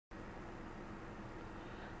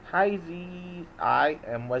Hi Z, I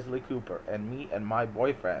am Wesley Cooper, and me and my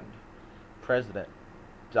boyfriend, President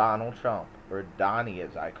Donald Trump, or Donnie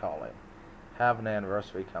as I call him, have an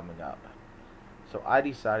anniversary coming up. So I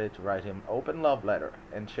decided to write him an open love letter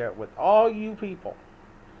and share it with all you people,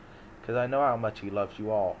 because I know how much he loves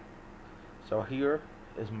you all. So here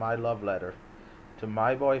is my love letter to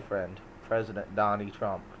my boyfriend, President Donnie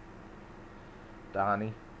Trump.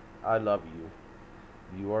 Donnie, I love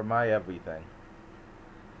you. You are my everything.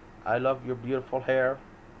 I love your beautiful hair.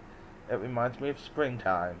 It reminds me of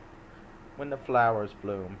springtime, when the flowers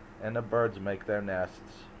bloom and the birds make their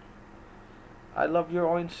nests. I love your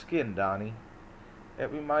orange skin, Donnie.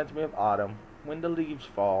 It reminds me of autumn, when the leaves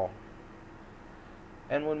fall,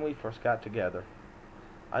 and when we first got together.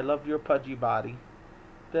 I love your pudgy body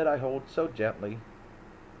that I hold so gently,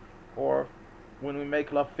 or when we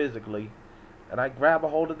make love physically, and I grab a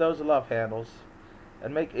hold of those love handles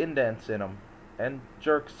and make indents in them and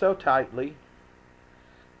jerk so tightly.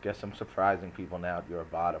 Guess I'm surprising people now at your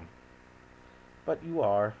bottom. But you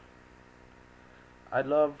are. I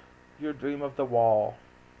love your dream of the wall.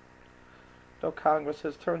 Though Congress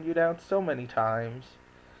has turned you down so many times,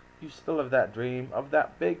 you still have that dream of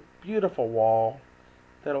that big, beautiful wall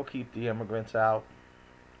that'll keep the immigrants out.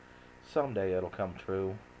 Someday it'll come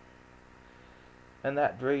true. And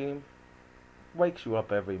that dream wakes you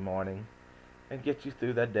up every morning and gets you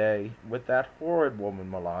through the day with that horrid woman,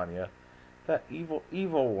 Melania. That evil,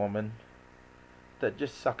 evil woman that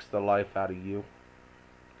just sucks the life out of you.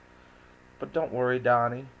 But don't worry,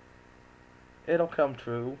 Donnie. It'll come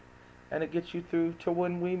true, and it gets you through to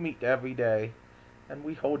when we meet every day, and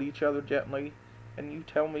we hold each other gently, and you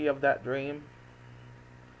tell me of that dream.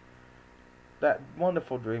 That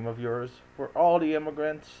wonderful dream of yours, where all the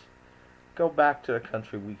immigrants go back to the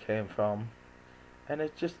country we came from, and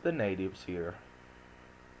it's just the natives here.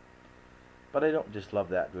 But I don't just love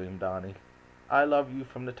that dream, Donnie. I love you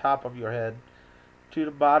from the top of your head to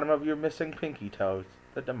the bottom of your missing pinky toes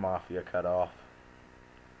that the mafia cut off.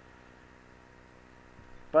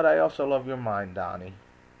 But I also love your mind, Donnie.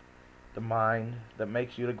 The mind that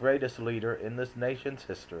makes you the greatest leader in this nation's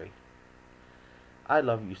history. I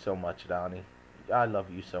love you so much, Donnie. I love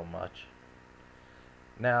you so much.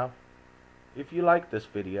 Now, if you like this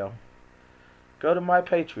video, go to my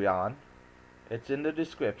Patreon. It's in the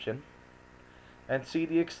description. And see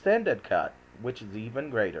the extended cut, which is even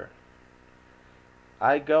greater.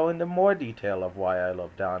 I go into more detail of why I love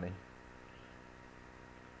Donnie.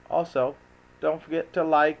 Also, don't forget to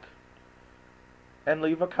like and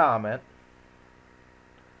leave a comment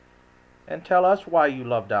and tell us why you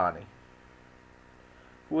love Donnie,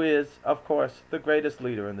 who is, of course, the greatest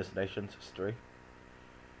leader in this nation's history.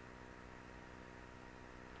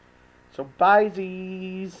 So,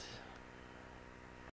 bye-sies.